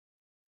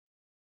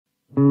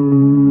All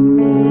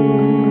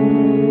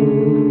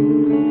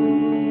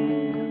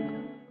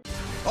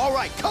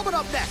right, coming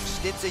up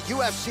next, it's a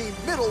UFC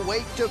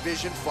middleweight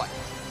division fight.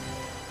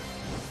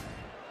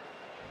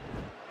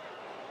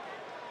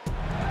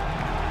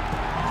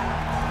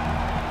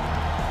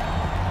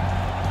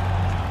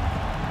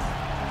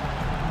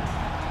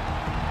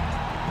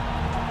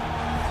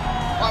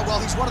 Well,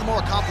 he's one of the more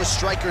accomplished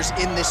strikers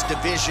in this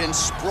division.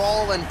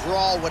 Sprawl and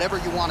brawl, whatever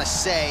you want to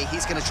say,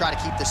 he's going to try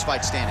to keep this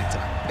fight standing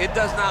tonight. It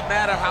does not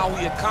matter how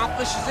he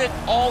accomplishes it.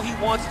 All he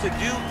wants to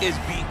do is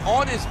be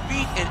on his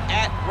feet and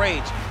at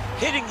range,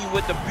 hitting you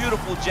with a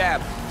beautiful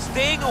jab,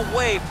 staying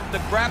away from the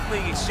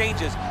grappling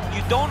exchanges.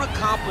 You don't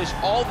accomplish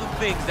all the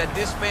things that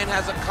this man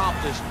has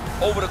accomplished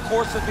over the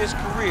course of his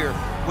career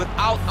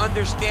without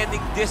understanding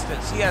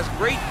distance. He has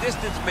great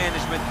distance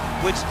management,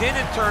 which then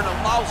in turn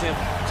allows him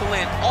to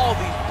land all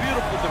these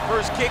beautiful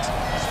diverse kicks,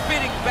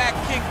 spinning back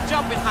kick,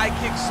 jumping high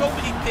kicks, so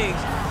many things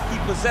he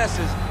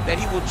possesses that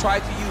he will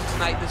try to use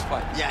tonight in this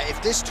fight. Yeah,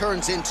 if this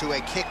turns into a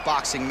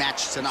kickboxing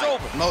match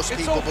tonight, most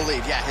people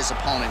believe, yeah, his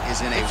opponent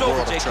is in a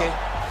world of trouble.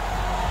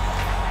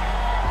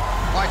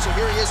 All right, so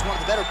here he is, one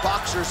of the better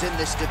boxers in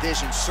this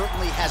division.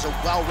 Certainly has a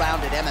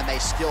well-rounded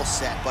MMA skill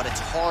set, but it's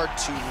hard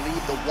to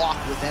lead the walk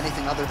with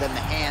anything other than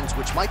the hands,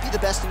 which might be the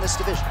best in this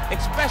division.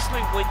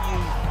 Especially when you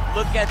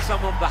look at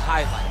some of the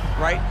highlights,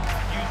 right?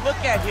 You look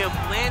at him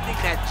landing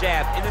that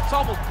jab, and it's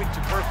almost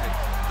picture perfect.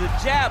 The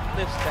jab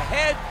lifts the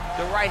head,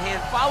 the right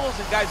hand follows,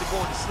 and guys are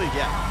going to sleep.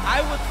 Yeah.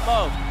 I would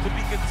love to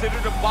be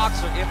considered a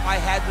boxer if I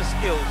had the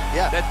skills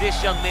that this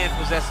young man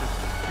possesses.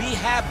 Be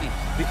happy,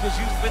 because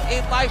you spent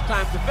a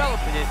lifetime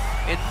developing it,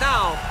 and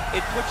now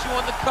it puts you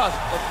on the cusp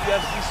of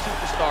UFC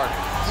superstar.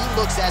 He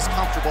looks as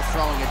comfortable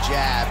throwing a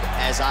jab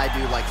as I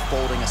do, like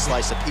folding a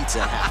slice of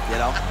pizza in half, you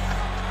know?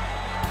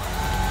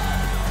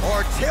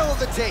 Our tail of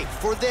the tape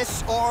for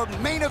this, our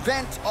main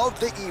event of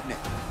the evening.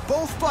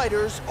 Both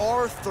fighters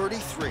are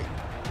 33.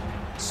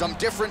 Some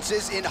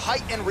differences in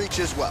height and reach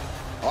as well.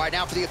 All right,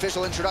 now for the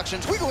official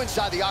introductions, we go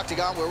inside the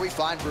octagon where we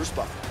find Bruce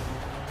Buffer.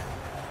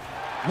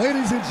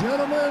 Ladies and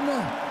gentlemen,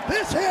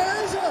 this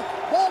is the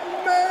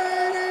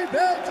main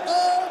event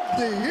of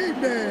the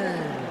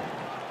evening.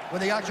 When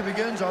the action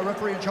begins, our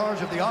referee in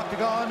charge of the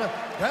octagon,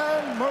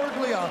 Dan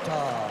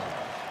Mergliata.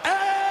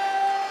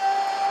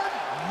 And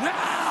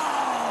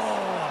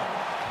now,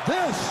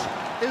 this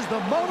is the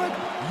moment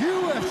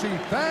UFC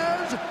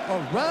fans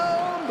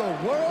around the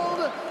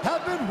world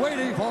have been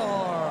waiting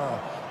for.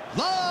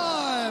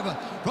 Live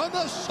from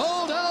the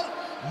sold-out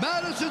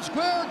Madison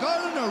Square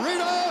Garden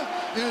Arena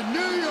in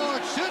New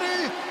York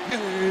City,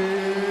 it's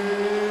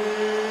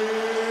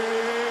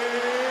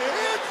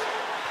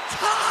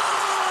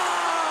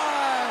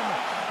time!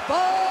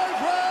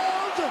 5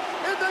 rounds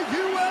in the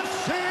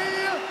UFC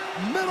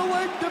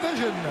middleweight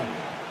division.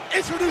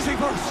 Introducing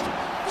first,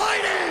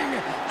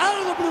 fighting out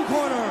of the blue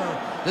corner.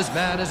 This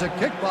man is a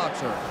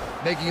kickboxer,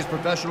 making his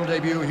professional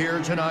debut here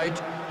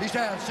tonight. He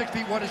stands 6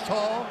 feet 1 inch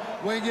tall,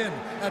 weighing in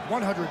at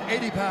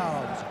 180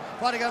 pounds.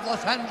 Fighting out of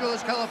Los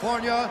Angeles,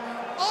 California,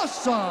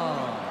 Awesome!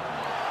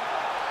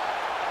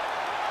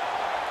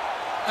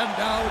 And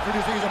now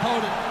introducing his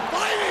opponent,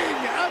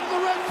 fighting out of the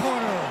red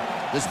corner.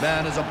 This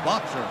man is a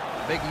boxer,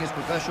 making his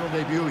professional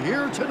debut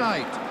here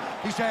tonight.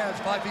 He stands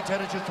 5 feet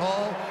 10 inches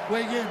tall,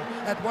 weighing in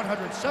at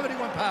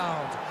 171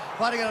 pounds.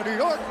 Fighting out of New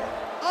York,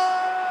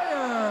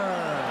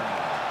 Iron!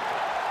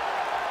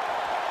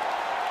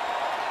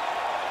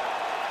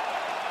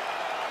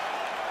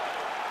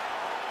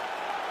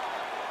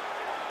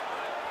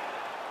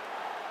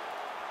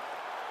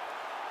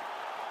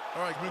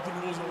 All right, commit to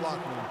the rules of the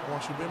locker room. I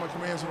want you to obey my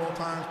commands at all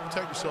times,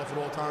 protect yourself at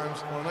all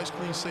times. I want a nice,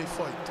 clean, safe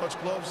fight. Touch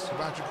gloves,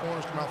 about your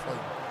corners, come out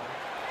fighting.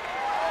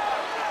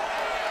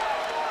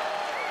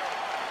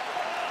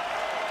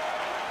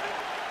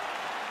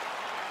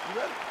 You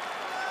ready?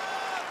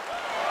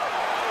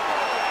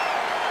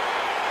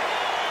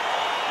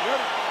 You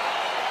ready?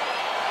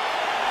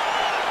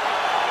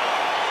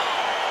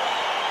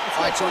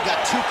 All right, so we've got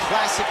 2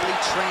 classically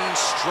trained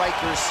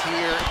strikers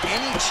here.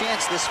 Any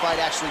chance this fight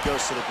actually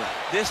goes to the ground?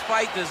 This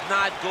fight does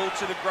not go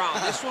to the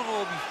ground. This one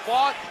will be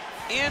fought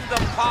in the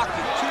pocket.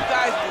 2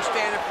 guys will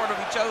stand in front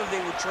of each other.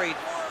 They will trade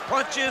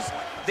punches.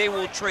 They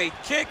will trade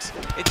kicks.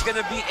 It's going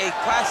to be a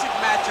classic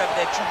matchup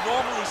that you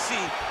normally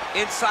see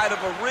inside of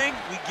a ring.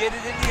 We get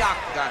it in the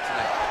octagon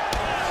tonight.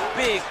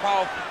 Big,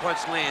 powerful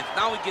punch lands.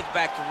 Now we get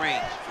back to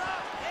range.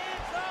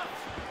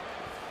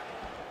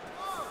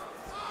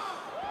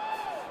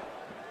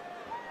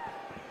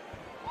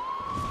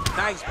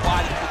 Nice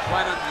body kick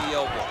right under the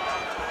elbow.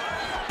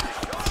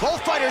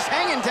 Both fighters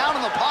hanging down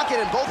in the pocket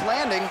and both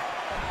landing.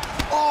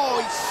 Oh,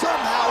 he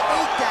somehow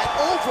ate that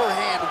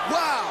overhand.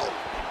 Wow.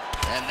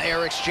 And they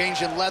are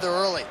exchanging leather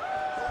early.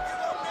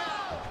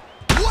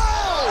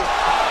 Whoa!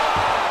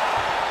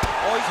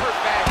 Oh, he's hurt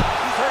bad.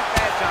 He's hurt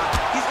bad, John.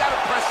 He's got to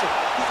press him.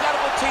 He's got to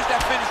go chase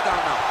that finish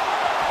down now.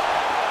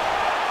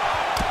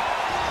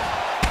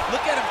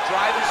 Look at him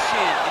drive his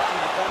shin into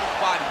the opponent's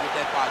body with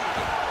that body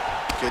kick.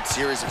 Good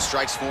series of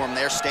strikes for him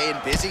there, staying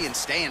busy and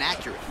staying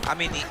accurate. I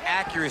mean, the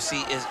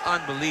accuracy is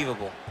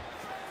unbelievable.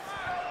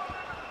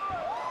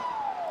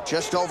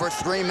 Just over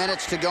 3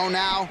 minutes to go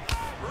now.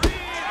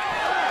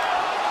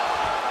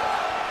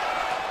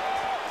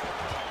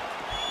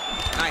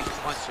 Nice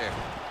punch there.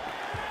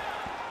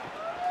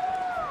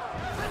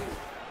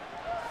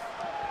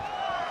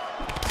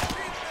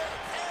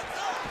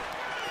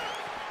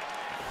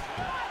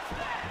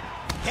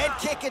 Head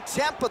kick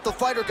attempt, but the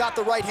fighter got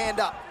the right hand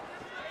up.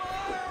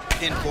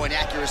 Pinpoint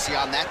accuracy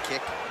on that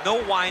kick.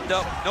 No wind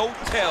up, no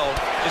tell,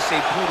 just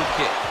a brutal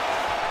kick.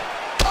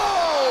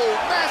 Oh,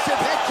 massive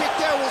head kick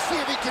there. We'll see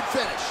if he can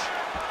finish.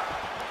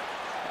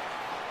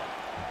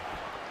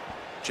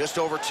 Just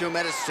over 2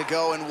 minutes to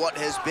go in what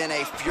has been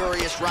a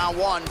furious round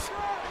one.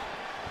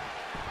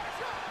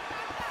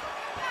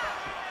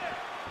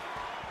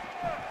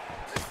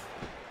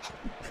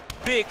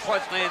 Big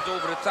punch lands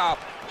over the top.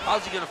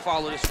 How's he gonna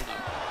follow this one up?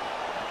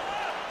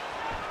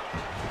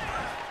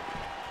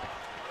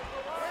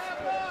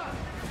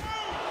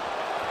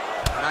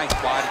 Nice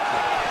body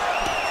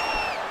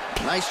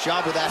kick. Nice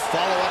job with that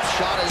follow-up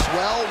shot as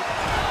well.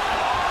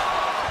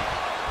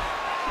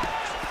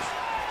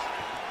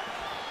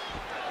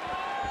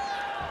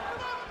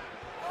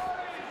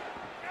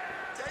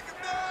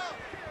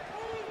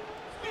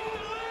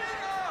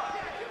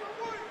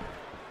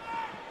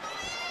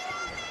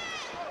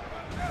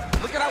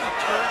 Look at how he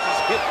turns his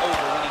hip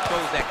over when he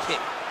throws that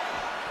kick.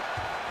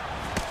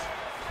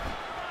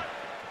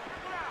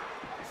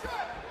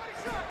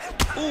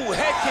 Ooh,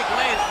 head kick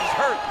lands, he's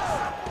hurt.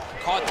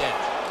 Caught that.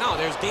 Now,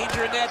 there's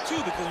danger in that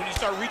too, because when you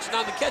start reaching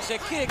out to catch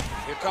that kick,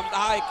 here comes the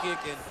high kick,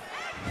 and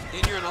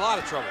then you're in a lot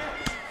of trouble.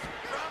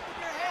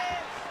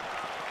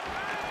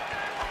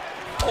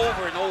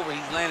 Over and over,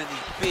 he's landing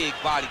these big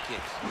body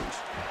kicks.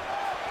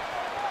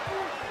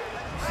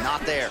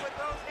 Not there.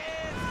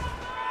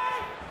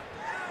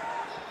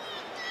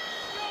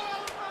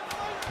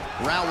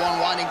 Round one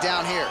winding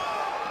down here.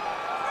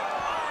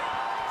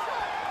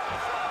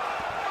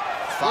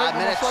 5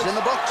 minutes in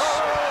the books.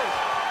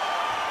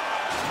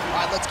 All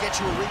right, let's get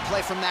you a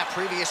replay from that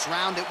previous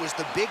round. It was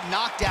the big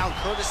knockdown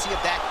courtesy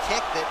of that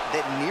kick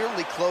that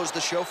nearly closed the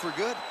show for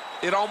good.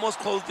 It almost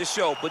closed the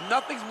show, but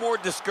nothing's more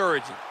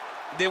discouraging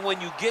than when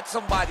you get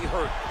somebody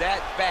hurt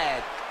that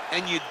bad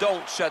and you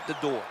don't shut the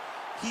door.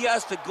 He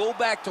has to go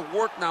back to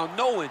work now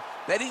knowing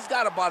that he's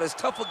got about as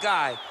tough a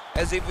guy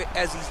as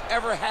he's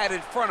ever had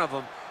in front of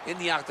him in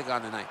the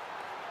octagon tonight.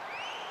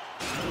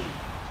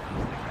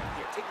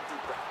 Here, take a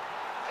deep breath.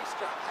 Nice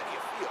job. How do you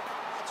feel?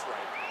 That's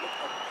right. You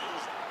look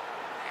amazing.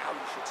 Now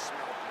you should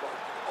smell blood.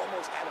 You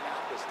almost had him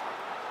out this time.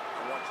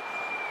 I want you.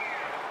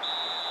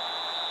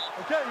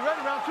 Okay, you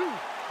ready? Round two.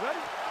 Ready?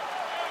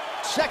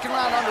 Second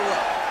round underway.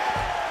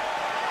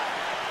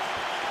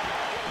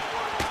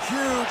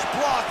 Huge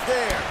block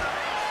there.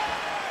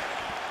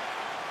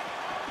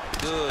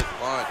 Good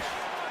punch.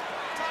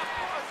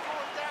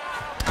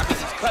 I mean,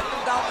 he's cutting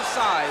him down the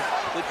sides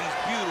with these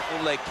beautiful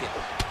leg kicks.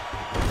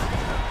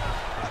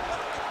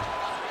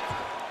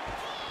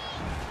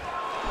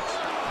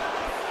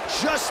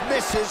 Just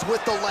misses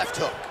with the left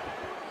hook.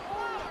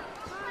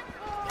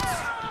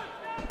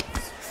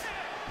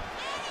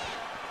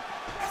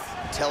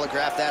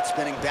 Telegraph that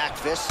spinning back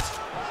fist.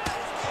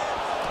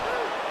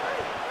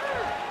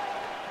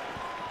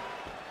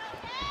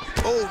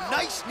 Oh,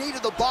 nice knee to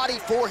the body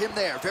for him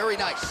there. Very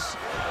nice.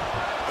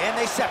 And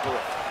they separate.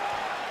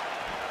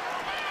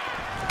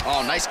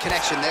 Oh, nice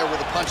connection there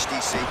with a punch,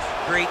 DC.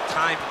 Great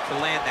time to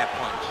land that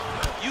punch.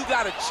 You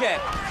got to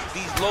check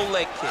these low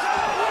leg kicks.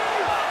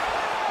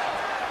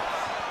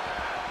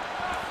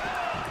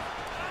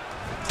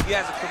 He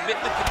has a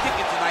commitment to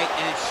kicking tonight,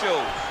 and it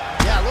shows.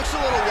 Yeah, looks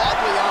a little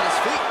wobbly on his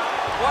feet.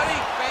 What a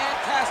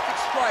fantastic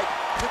strike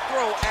to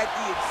throw at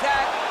the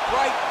exact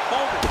right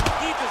moment.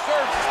 He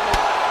deserves this move.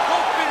 Go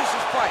finish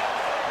his fight.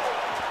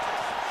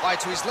 All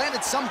right, so he's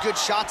landed some good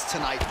shots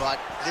tonight, but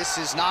this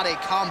is not a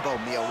combo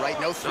meal, right?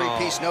 No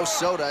three-piece, no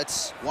soda.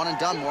 It's one and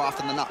done more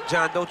often than not.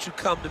 John, don't you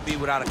come to me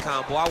without a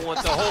combo. I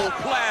want the whole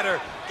platter.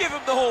 Give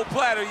him the whole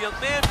platter, young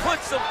man. Put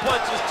some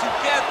punches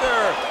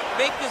together.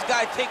 Make this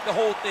guy take the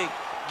whole thing.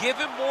 Give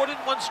him more than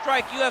one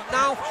strike. You have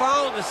now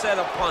found a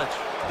setup punch.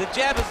 The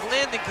jab is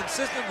landing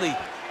consistently.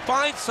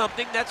 Find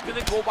something that's going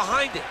to go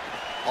behind it.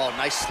 Oh,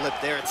 nice slip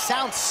there. It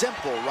sounds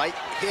simple, right?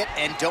 Hit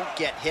and don't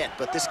get hit,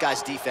 but this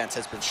guy's defense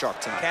has been sharp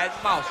tonight. Cat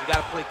and mouse. You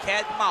got to play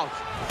cat and mouse.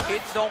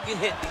 Hit and don't get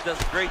hit. He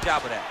does a great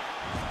job of that.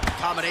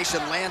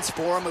 Combination lands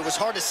for him. It was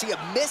hard to see a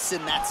miss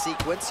in that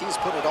sequence. He's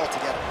put it all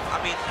together.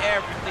 I mean,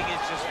 everything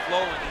is just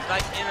flowing. He's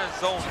like in a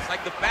zone. It's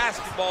like the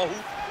basketball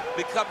hoop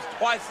becomes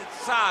twice its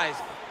size.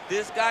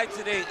 This guy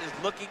today is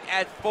looking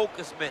at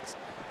focus mitts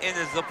in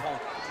his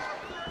opponent.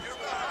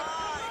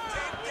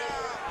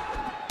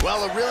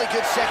 Well, a really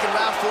good second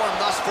round for him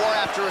thus far.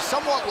 After a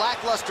somewhat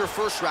lackluster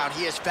first round,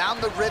 he has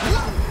found the rhythm.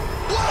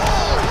 Whoa!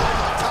 Over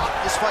the top.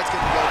 This fight's going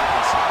to be over.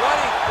 What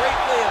a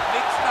great way of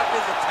mixing up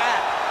his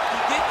attack.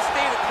 He didn't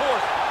stay the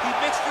course. He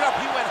mixed it up.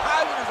 He went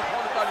high when his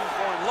opponent thought he was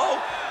going low,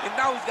 and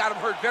now he's got him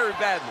hurt very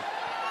badly.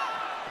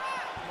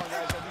 Come on,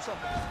 guys, gotta do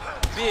something.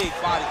 Big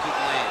body kick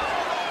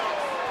lands.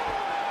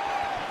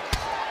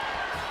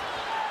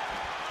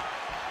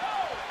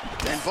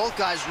 And both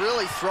guys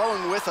really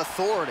throwing with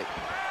authority.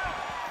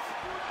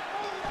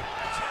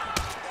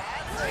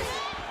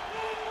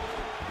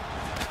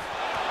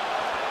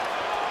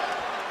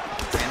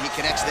 And he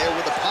connects there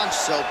with a punch,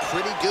 so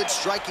pretty good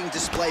striking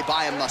display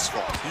by him thus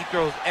far. He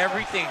throws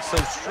everything so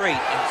straight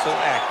and so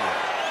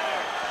accurate.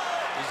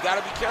 He's got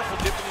to be careful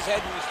dipping his head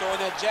when he's throwing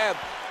that jab.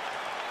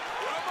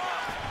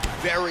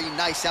 Very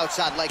nice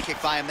outside leg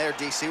kick by him there,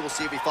 DC. We'll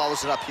see if he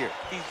follows it up here.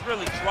 He's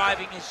really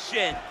driving his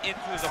shin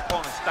into his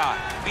opponent's thigh,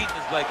 beating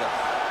his leg up.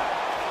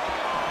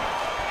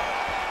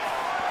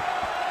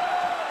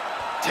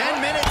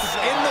 10 minutes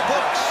in the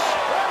books.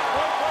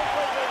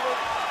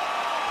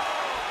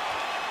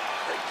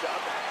 Great job.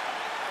 That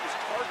was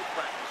target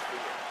practice for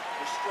you.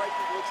 Your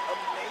striking looks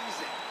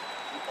amazing.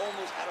 You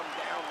almost had him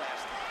down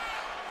last time.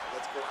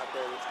 Let's go out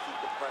there. Let's keep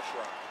the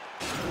pressure on.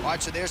 All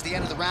right, so there's the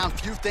end of the round.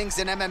 Few things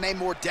in MMA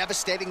more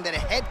devastating than a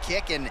head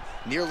kick, and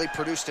nearly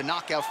produced a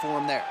knockout for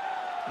him there.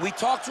 We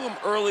talked to him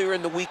earlier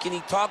in the week, and he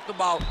talked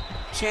about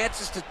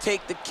chances to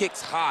take the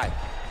kicks high.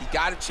 He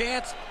got a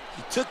chance,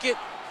 he took it,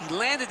 he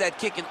landed that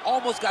kick, and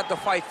almost got the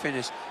fight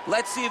finished.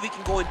 Let's see if he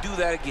can go and do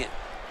that again.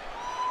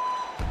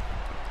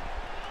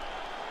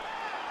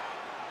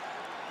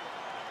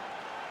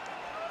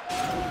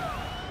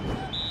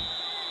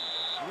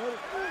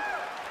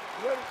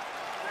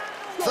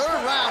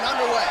 Third round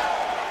underway.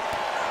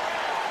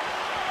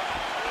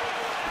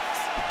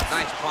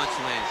 Nice punch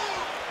lands.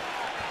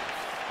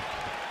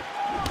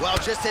 Well,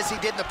 just as he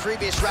did in the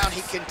previous round,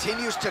 he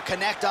continues to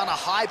connect on a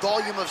high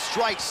volume of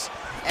strikes.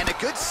 And a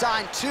good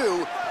sign,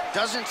 too,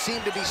 doesn't seem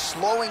to be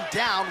slowing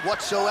down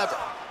whatsoever.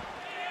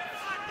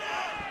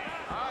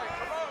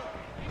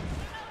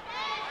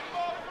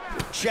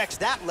 Checks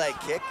that leg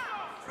kick.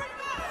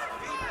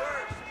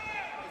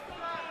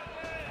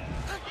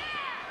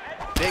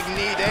 Big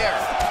knee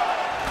there.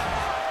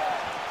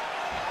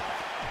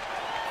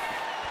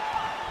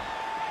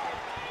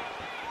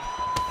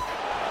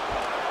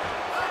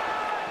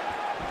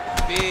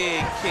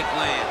 Big kick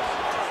lands.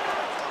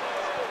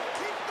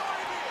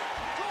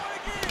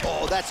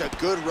 Oh, that's a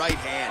good right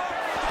hand.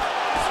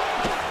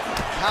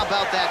 How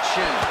about that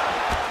shin?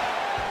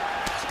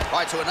 All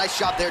right, so a nice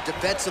job there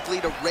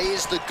defensively to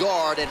raise the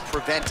guard and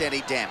prevent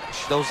any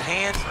damage. Those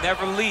hands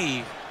never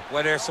leave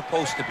where they're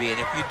supposed to be, and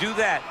if you do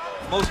that,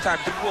 most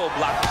times you will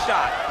block a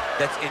shot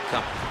that's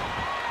incoming.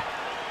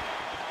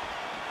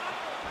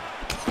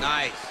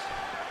 Nice.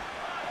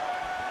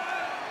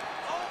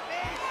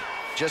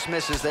 Just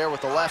misses there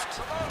with the left.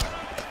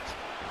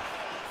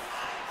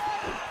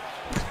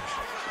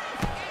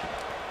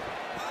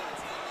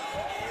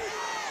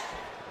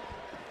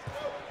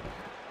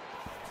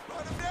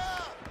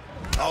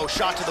 Oh,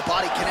 shot to the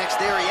body connects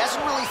there. He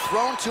hasn't really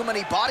thrown too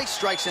many body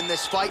strikes in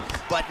this fight,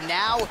 but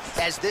now,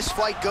 as this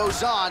fight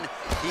goes on,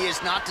 he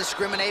is not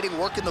discriminating,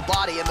 working the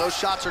body, and those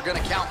shots are going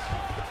to count.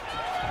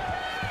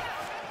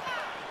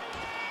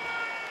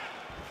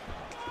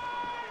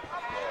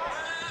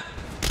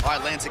 All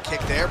right, lands a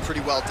kick there,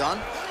 pretty well done.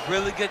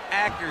 Really good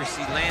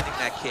accuracy landing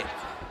that kick.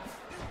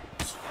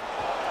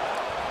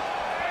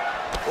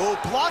 Oh,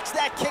 blocks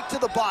that kick to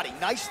the body.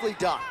 Nicely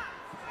done.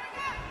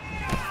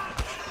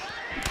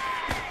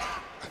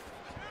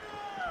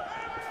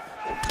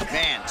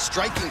 Man,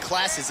 striking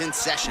class is in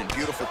session.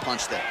 Beautiful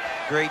punch there.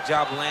 Great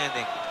job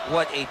landing.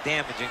 What a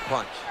damaging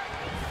punch.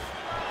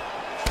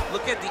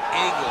 Look at the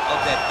angle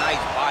of that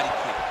nice body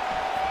kick.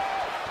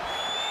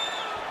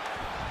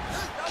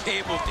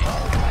 Cabled it.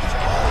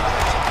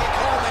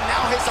 And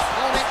now his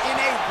opponent in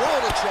a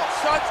world of trouble.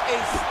 Such a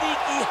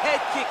sneaky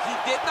head kick. He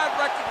did not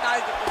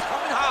recognize it was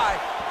coming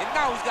high, and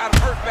now he's got him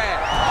hurt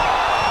bad.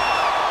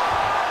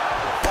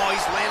 Oh,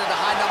 he's landed a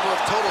high number of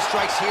total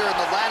strikes here in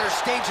the latter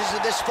stages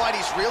of this fight.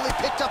 He's really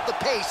picked up the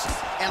pace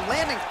and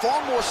landing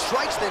far more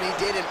strikes than he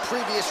did in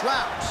previous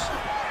rounds.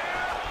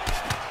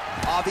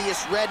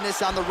 Obvious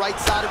redness on the right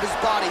side of his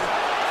body.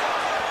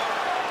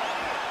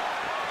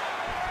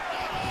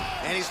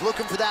 And he's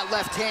looking for that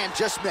left hand,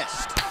 just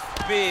missed.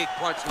 Big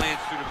punch lands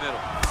through the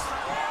middle.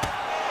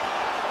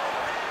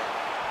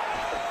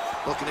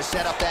 Looking to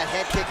set up that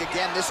head kick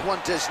again. This one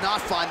does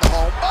not find the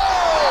home.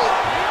 Oh!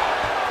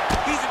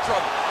 He's in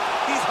trouble.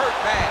 He's hurt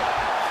bad.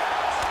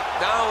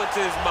 Down into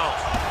his mouth.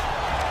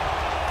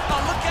 Now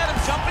look at him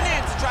jumping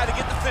in to try to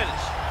get the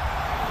finish.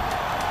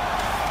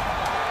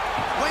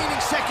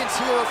 Waning seconds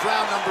here of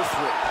round number 3.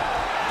 Oh,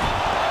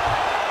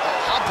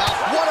 how about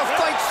what a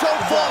fight so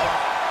far!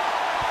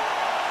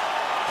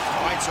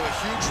 All right, so a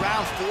huge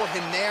round for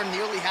him there.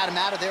 Nearly had him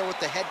out of there with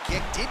the head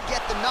kick. Did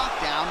get the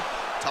knockdown.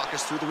 Talk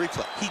us through the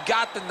replay. He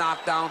got the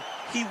knockdown.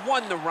 He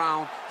won the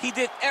round. He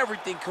did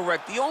everything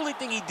correct. The only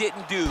thing he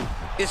didn't do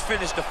is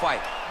finish the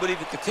fight. But if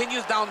he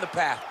continues down the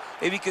path,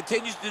 if he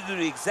continues to do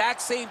the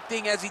exact same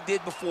thing as he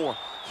did before,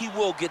 he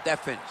will get that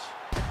finish.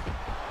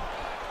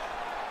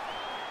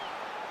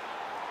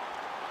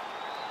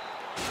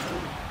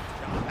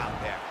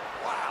 Out there.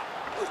 Wow,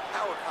 those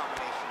power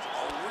combinations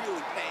are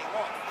really paying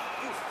off.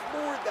 You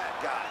floored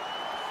that guy.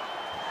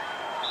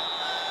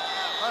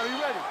 All right, you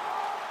ready?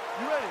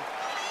 You ready?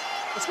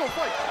 Let's go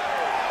fight.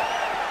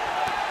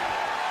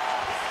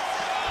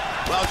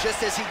 Well,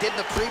 just as he did in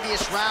the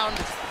previous round,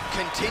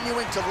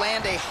 continuing to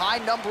land a high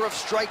number of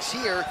strikes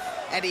here,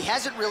 and he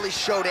hasn't really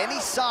showed any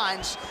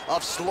signs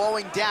of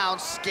slowing down.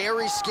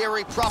 Scary,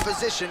 scary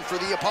proposition for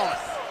the opponent.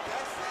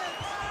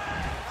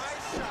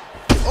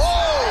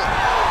 Oh!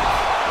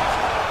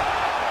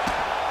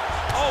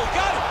 Oh,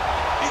 got him!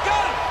 He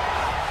got him!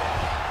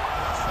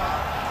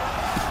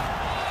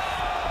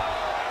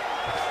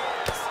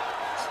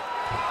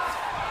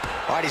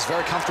 All right, he's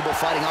very comfortable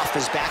fighting off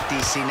his back,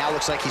 DC. Now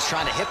looks like he's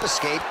trying to hip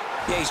escape.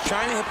 Yeah, he's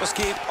trying to hip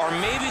escape or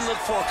maybe look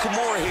for a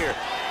Kimura here.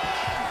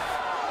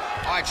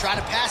 All right, trying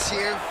to pass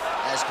here.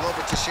 As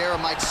Glover Teixeira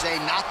might say,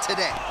 not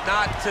today.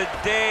 Not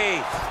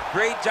today.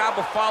 Great job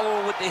of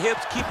following with the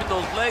hips, keeping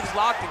those legs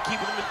locked and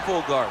keeping them in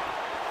full guard.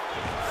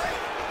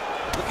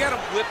 Look at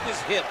him whip his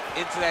hip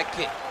into that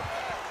kick.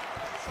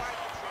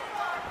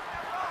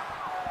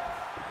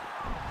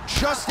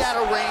 Just out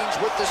of range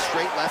with the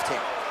straight left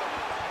hand.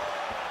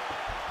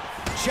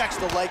 Checks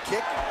the leg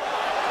kick.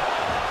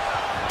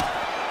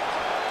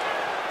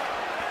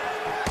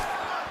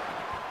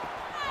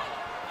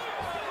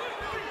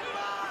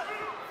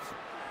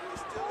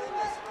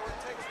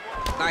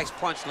 Nice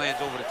punch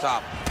lands over the top.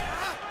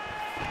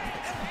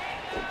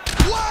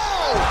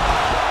 Whoa!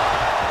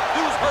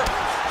 Dude's hurt.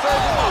 Serve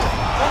him up.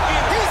 Go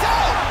get him. He's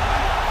out!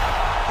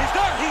 He's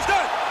done. He's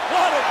done.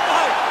 What a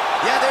fight.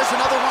 Yeah, there's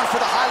another one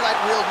for the highlight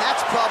reel, and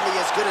that's probably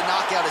as good a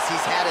knockout as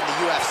he's had in the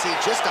UFC.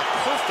 Just a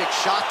perfect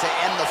shot to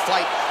end the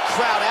fight.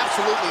 Crowd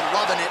absolutely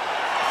loving it.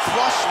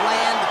 Flush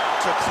land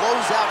to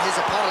close out his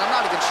opponent. I'm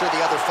not even sure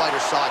the other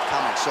fighter saw it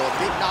coming, so a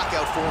big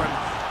knockout for him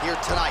here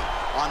tonight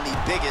on the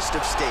biggest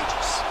of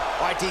stages.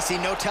 All right,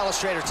 DC, no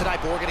telestrator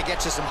tonight, but we're going to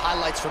get you some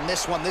highlights from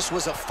this one. This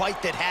was a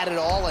fight that had it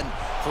all, and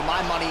for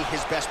my money,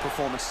 his best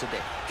performance to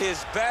date.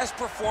 His best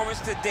performance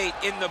to date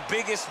in the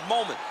biggest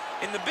moment.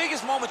 In the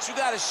biggest moments, you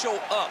got to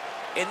show up,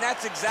 and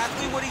that's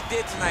exactly what he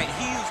did tonight.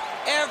 He used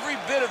every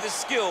bit of his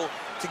skill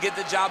to get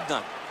the job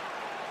done.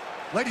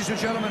 Ladies and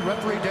gentlemen,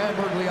 referee Dan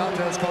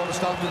Bergliata has called a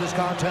stop to this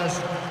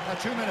contest at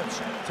 2 minutes,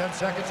 10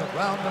 seconds of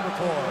round number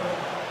 4.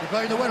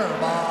 Declaring the winner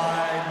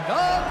by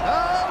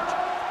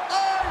knockout.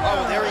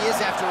 Oh, there he is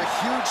after a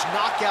huge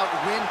knockout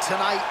win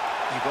tonight.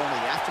 You going to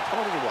the after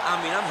party or what? I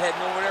mean, I'm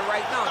heading over there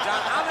right now, John.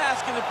 I'm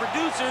asking the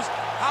producers,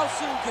 how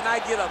soon can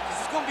I get up?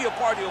 Because it's going to be a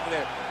party over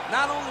there.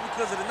 Not only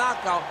because of the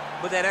knockout,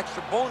 but that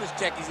extra bonus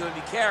check he's going to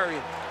be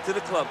carrying to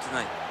the club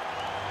tonight.